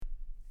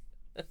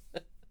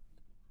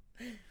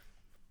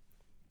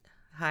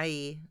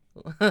Hi.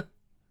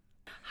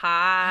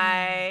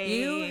 Hi.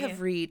 You have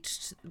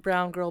reached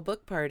Brown Girl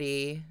Book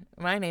Party.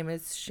 My name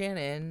is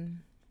Shannon.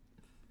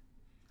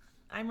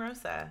 I'm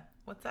Rosa.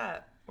 What's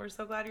up? We're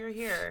so glad you're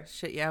here.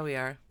 Shit, yeah, we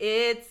are.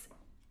 It's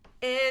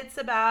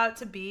about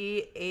to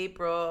be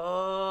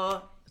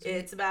April.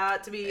 It's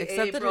about to be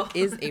Except April. that it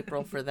is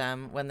April for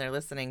them when they're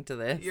listening to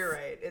this. You're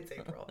right. It's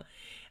April.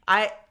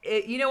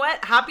 You know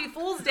what? Happy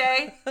Fool's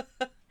Day.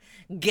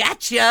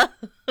 Gotcha.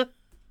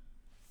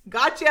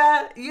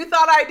 Gotcha. You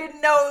thought I didn't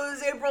know it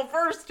was April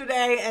 1st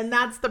today, and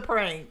that's the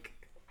prank.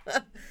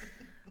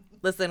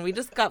 Listen, we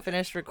just got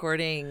finished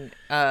recording.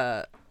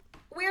 We're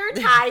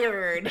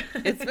tired.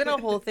 It's been a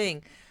whole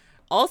thing.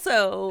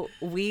 Also,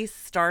 we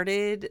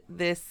started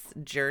this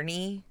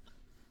journey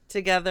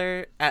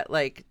together at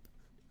like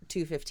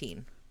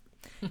 2:15,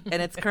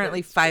 and it's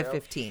currently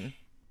 5:15.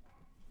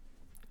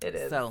 It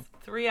is. So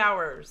 3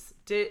 hours.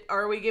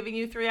 Are we giving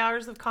you 3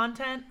 hours of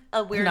content?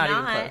 We're not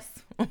not.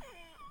 even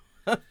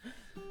close.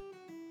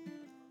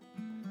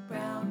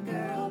 Brown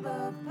Girl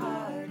Book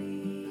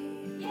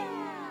Party.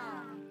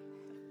 Yeah.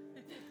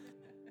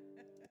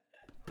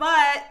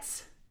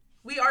 But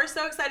we are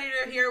so excited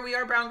you're here. We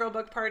are Brown Girl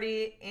Book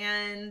Party,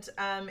 and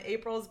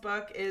April's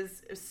book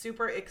is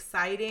super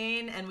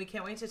exciting, and we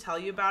can't wait to tell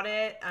you about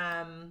it.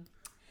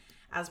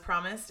 As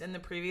promised in the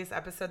previous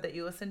episode that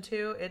you listened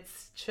to,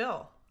 it's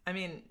chill. I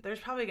mean, there's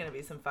probably going to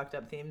be some fucked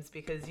up themes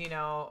because, you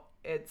know,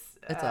 it's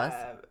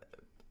us.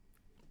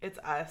 It's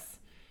us.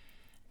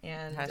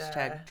 And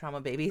Hashtag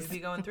trauma babies. we'd be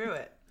going through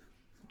it.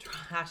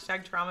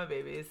 Hashtag trauma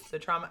babies.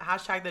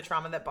 Hashtag the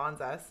trauma that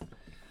bonds us.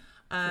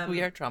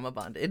 We are trauma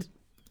bonded.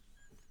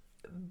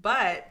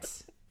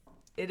 But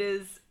it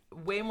is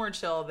way more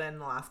chill than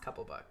the last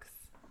couple books.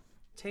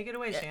 Take it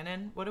away,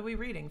 Shannon. What are we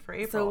reading for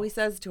April? So we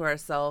says to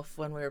ourselves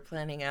when we were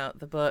planning out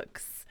the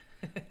books,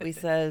 we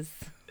says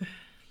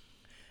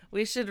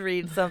we should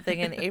read something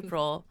in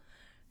April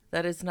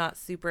that is not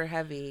super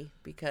heavy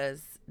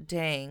because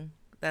dang,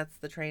 that's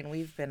the train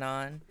we've been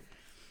on.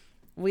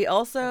 We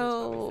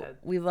also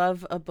we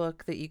love a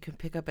book that you can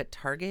pick up at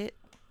Target.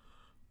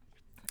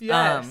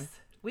 Yes.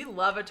 We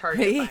love a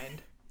Target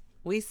find.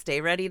 We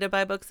stay ready to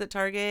buy books at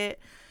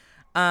Target.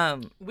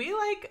 We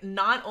like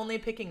not only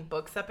picking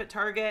books up at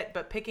Target,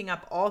 but picking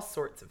up all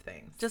sorts of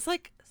things. Just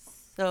like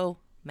so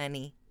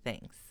many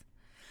things.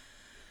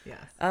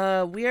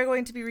 Yes. We are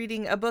going to be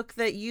reading a book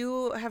that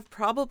you have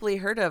probably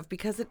heard of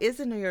because it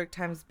is a New York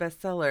Times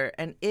bestseller,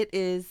 and it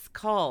is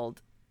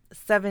called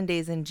 7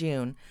 Days in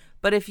June.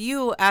 But if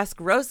you ask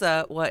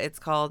Rosa what it's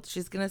called,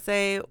 she's going to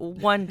say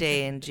 1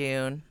 Day in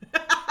June.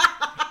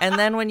 And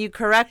then when you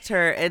correct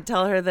her and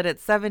tell her that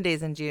it's 7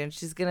 days in June,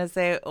 she's going to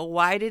say,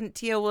 why didn't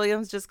Tia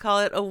Williams just call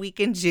it a week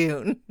in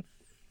June?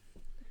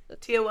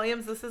 Tia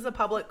Williams, this is a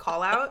public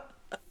call out.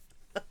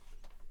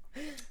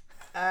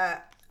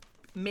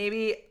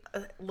 Maybe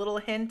a little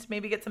hint,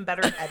 maybe get some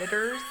better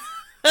editors.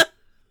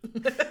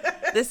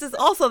 This is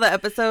also the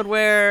episode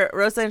where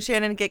Rosa and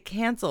Shannon get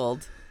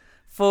canceled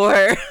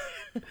for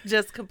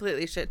just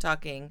completely shit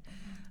talking.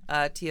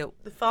 Tia.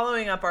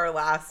 Following up our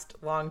last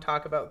long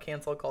talk about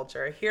cancel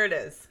culture, here it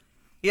is.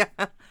 Yeah.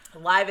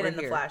 Live and We're in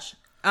the here. flesh.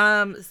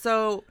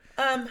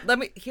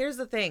 Here's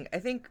the thing. I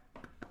think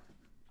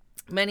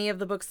many of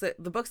the books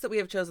that we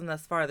have chosen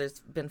thus far, there's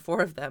been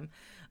 4 of them.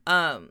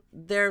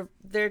 They're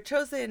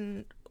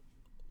chosen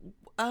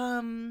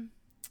they're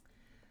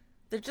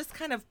just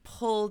kind of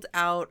pulled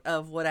out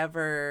of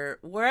wherever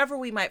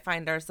we might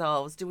find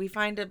ourselves. Do we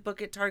find a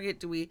book at Target?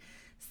 Do we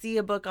see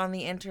a book on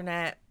the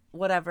internet?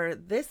 Whatever.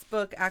 This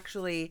book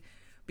actually,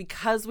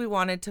 because we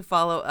wanted to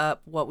follow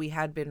up what we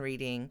had been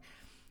reading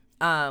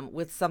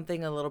with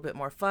something a little bit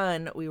more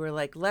fun, we were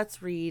like,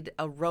 let's read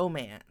a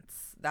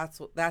romance. That's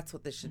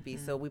what this should be.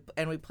 So we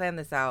planned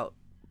this out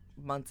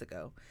months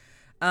ago.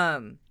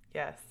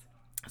 Yes.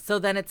 So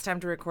then it's time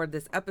to record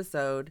this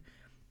episode,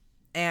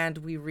 and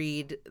we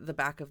read the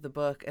back of the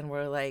book, and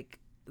we're like,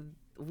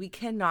 we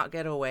cannot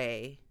get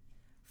away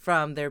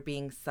from there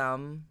being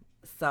some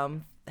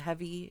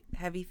heavy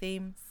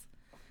themes.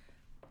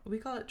 We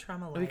call it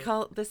trauma light.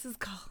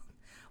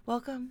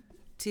 Welcome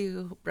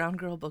to Brown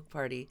Girl Book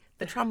Party,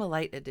 the Trauma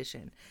Light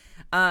edition.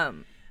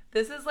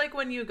 This is like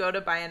when you go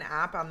to buy an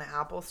app on the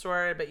Apple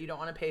Store, but you don't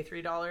want to pay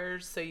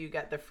 $3, so you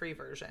get the free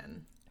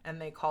version,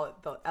 and they call it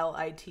the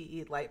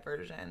LITE light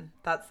version.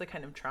 That's the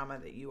kind of trauma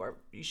that you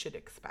should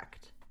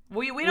expect.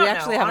 We don't know.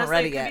 Actually haven't Honestly,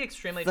 read it it could yet. be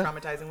extremely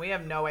traumatizing. We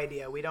have no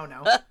idea. We don't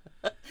know.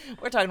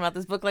 We're talking about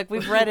this book like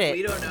we've read it.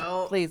 We don't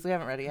know. Please, we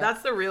haven't read it yet.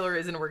 That's the real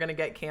reason we're gonna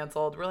get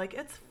canceled. We're like,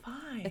 it's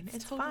fine.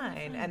 It's totally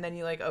fine. And then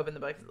you like open the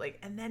book, it's like,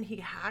 and then he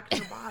hacked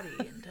her body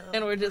into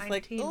and we're just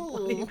like, 19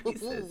 bloody ooh,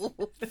 pieces.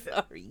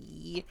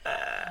 sorry.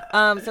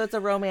 So it's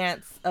a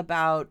romance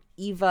about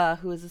Eva,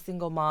 who is a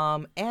single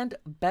mom and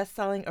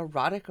best-selling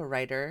erotica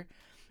writer,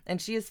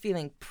 and she is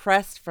feeling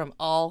pressed from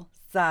all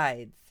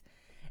sides.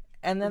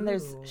 And then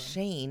there's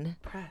Shane,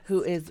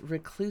 who is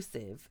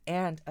reclusive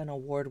and an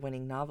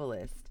award-winning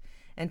novelist.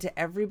 And to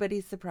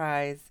everybody's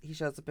surprise, he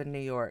shows up in New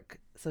York.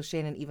 So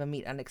Shane and Eva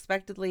meet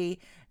unexpectedly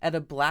at a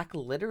Black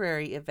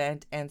literary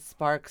event and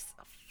sparks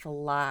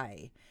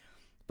fly.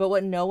 But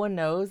what no one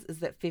knows is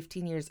that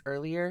 15 years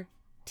earlier,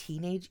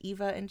 teenage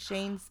Eva and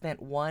Shane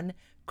spent one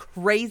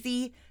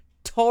crazy,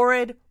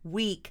 torrid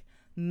week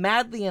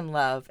madly in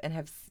love and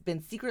have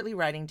been secretly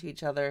writing to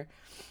each other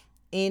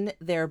in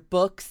their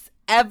books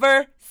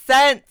ever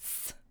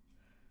since.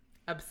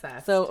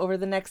 Obsessed. So over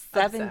the next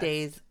 7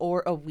 days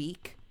or a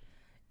week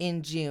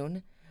in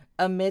June,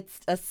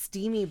 amidst a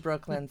steamy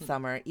Brooklyn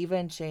summer, Eva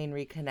and Shane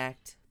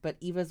reconnect, but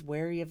Eva's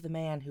wary of the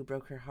man who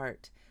broke her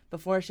heart.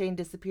 Before Shane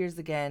disappears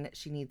again,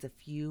 she needs a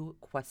few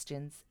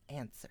questions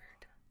answered.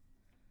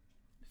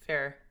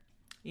 Fair.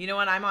 You know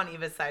what? I'm on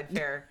Eva's side.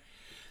 Fair.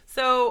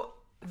 So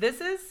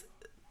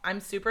I'm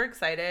super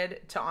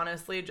excited to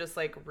honestly just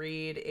like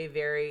read a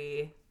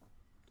very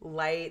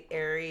light,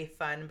 airy,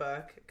 fun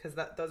book because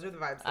those are the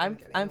vibes that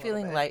I'm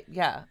feeling light.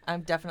 Yeah,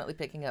 I'm definitely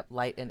picking up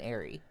light and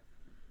airy.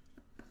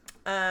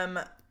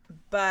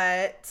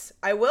 But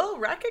I will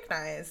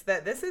recognize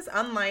that this is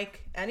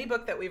unlike any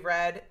book that we've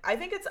read. I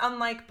think it's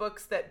unlike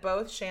books that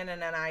both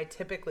Shannon and I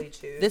typically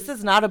choose. This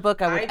is not a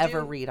book I would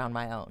ever read on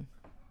my own.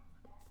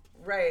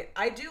 Right.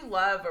 I do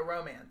love a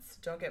romance.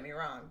 Don't get me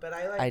wrong. But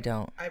I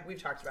don't.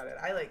 We've talked about it.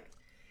 I like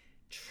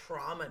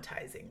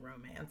traumatizing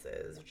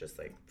romances, just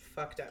like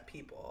fucked up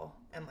people.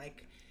 And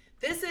like,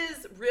 this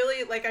is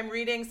really like I'm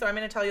reading. So I'm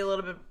going to tell you a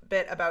little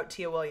bit about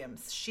Tia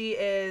Williams. She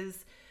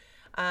is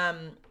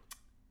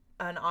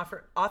an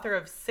author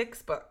of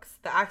 6 books: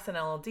 The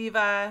Accidental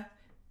Diva,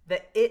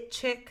 the It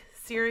Chick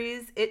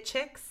series, It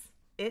Chicks.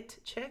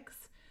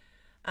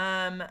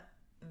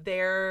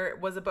 There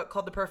was a book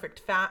called The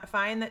Perfect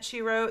Find that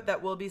she wrote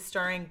that will be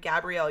starring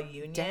Gabrielle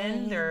Union.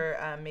 Dang.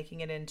 They're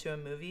making it into a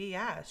movie.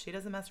 Yeah, she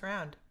doesn't mess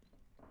around.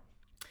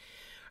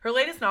 Her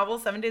latest novel,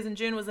 7 Days in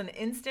June, was an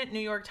instant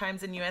New York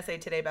Times and USA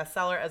Today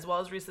bestseller, as well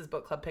as Reese's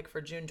book club pick for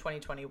June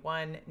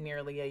 2021,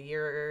 nearly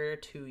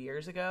 2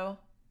 years ago.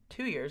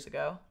 2 years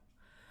ago.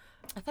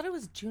 I thought it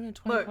was June of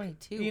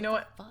 2022. Look, you know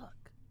what? Fuck.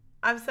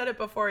 I've said it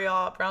before,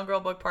 y'all. Brown Girl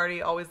Book Party,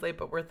 always late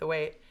but worth the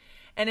wait.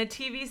 And a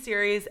TV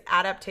series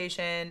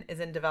adaptation is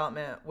in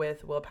development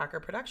with Will Packer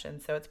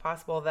Productions. So it's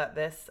possible that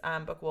this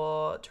book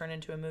will turn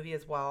into a movie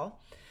as well.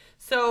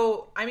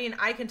 So, I mean,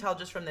 I can tell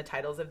just from the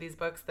titles of these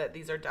books that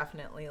these are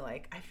definitely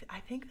like, I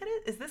think that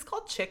is this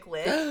called chick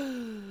lit?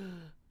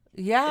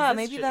 Yeah,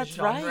 maybe that's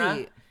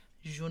right.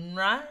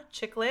 Genre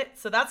chick lit.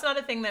 So that's not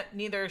a thing that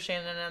neither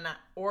Shannon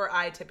or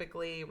I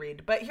typically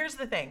read. But here's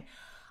the thing.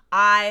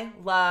 I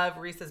love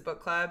Reese's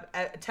book club.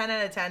 10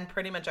 out of 10,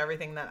 pretty much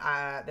everything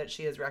that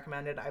she has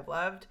recommended, I've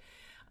loved.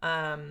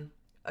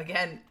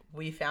 Again,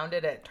 we found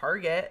it at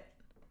Target.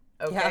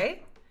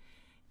 Okay.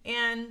 Yeah.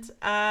 And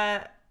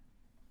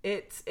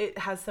it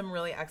has some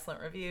really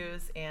excellent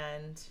reviews,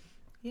 and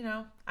you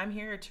know, I'm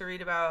here to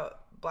read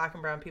about Black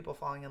and brown people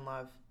falling in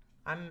love.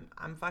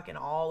 I'm fucking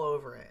all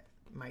over it,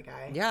 my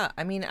guy. Yeah,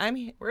 I mean,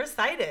 we're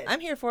excited.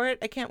 I'm here for it.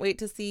 I can't wait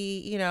to see,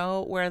 you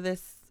know, where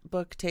this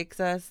book takes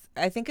us.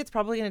 I think it's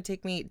probably going to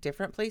take me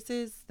different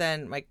places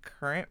than my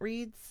current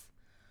reads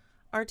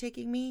are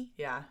taking me.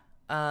 Yeah.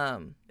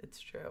 It's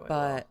true.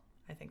 But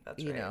I think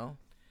that's you right. know,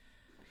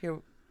 here.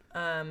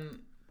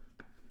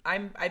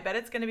 I bet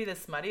it's going to be the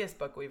smuttiest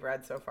book we've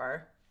read so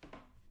far.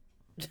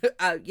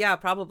 Yeah,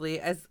 probably.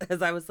 As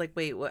I was like,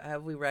 wait, what,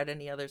 have we read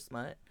any other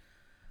smut?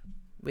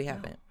 We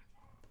haven't.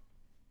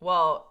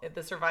 Well,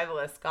 The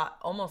Survivalist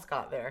almost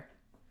got there.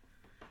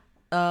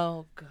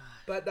 Oh god.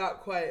 But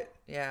not quite.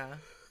 Yeah.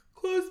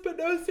 Close but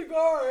no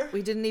cigar.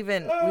 We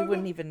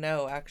wouldn't even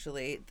know,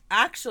 actually.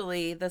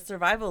 Actually, The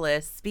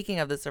Survivalist, speaking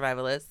of The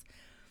Survivalist,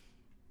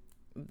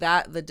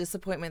 that the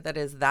disappointment that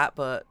is that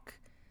book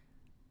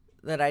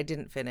that I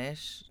didn't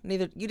finish. You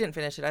didn't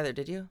finish it either,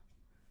 did you?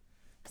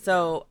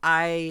 So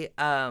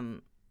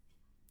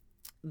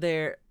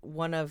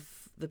one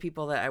of the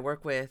people that I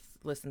work with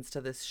listens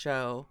to this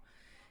show,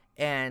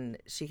 and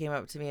she came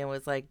up to me and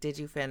was like, "Did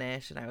you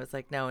finish?" And I was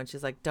like, "No." And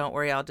she's like, "Don't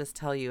worry, I'll just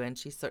tell you." And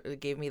she sort of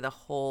gave me the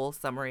whole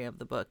summary of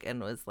the book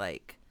and was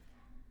like,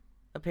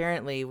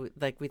 apparently,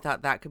 like, we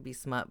thought that could be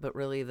smut, but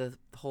really the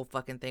whole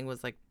fucking thing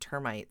was like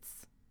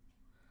termites.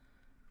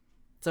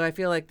 So I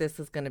feel like this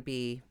is gonna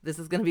be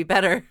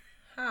better.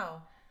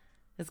 How?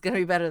 It's gonna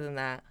be better than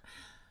that.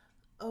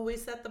 Oh, we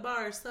set the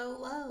bar so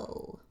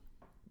low.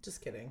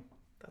 Just kidding.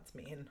 That's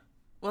mean.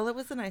 Well, it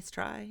was a nice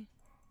try.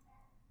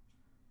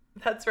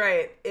 That's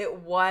right.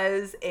 It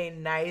was a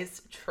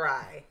nice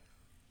try.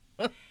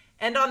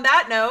 And on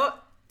that note,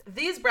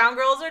 these brown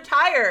girls are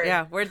tired.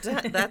 Yeah, we're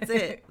done. That's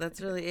it.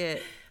 That's really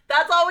it.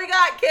 That's all we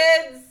got,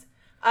 kids.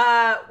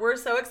 We're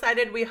so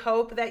excited. We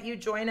hope that you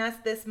join us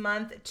this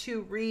month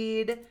to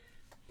read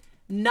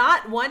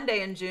not 1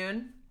 day in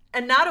June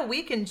and not a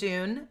week in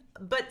June,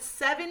 but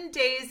 7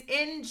 Days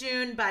in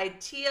June by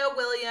Tia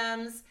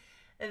Williams.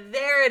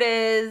 There it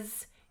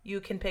is. You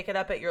can pick it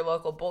up at your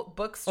local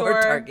bookstore.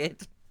 Or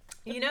Target.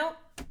 You know,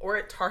 or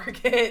at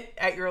Target,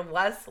 at your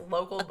less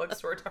local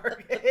bookstore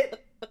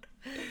Target.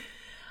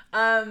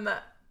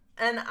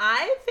 And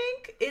I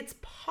think it's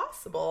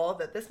possible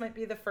that this might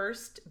be the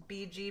first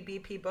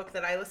BGBP book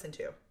that I listen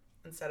to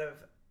instead of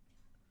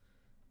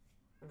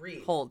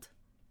read. Hold.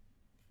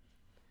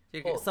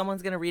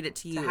 Someone's going to read it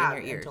to you in your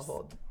ears. To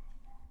hold.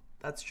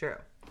 That's true.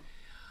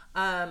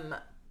 Yeah.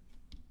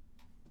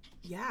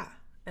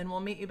 And we'll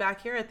meet you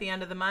back here at the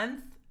end of the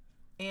month.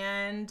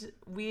 And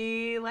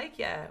we like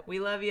you. We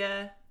love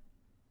you.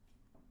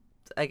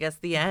 I guess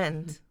the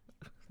end.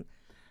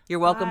 You're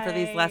welcome for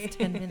these last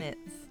 10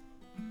 minutes.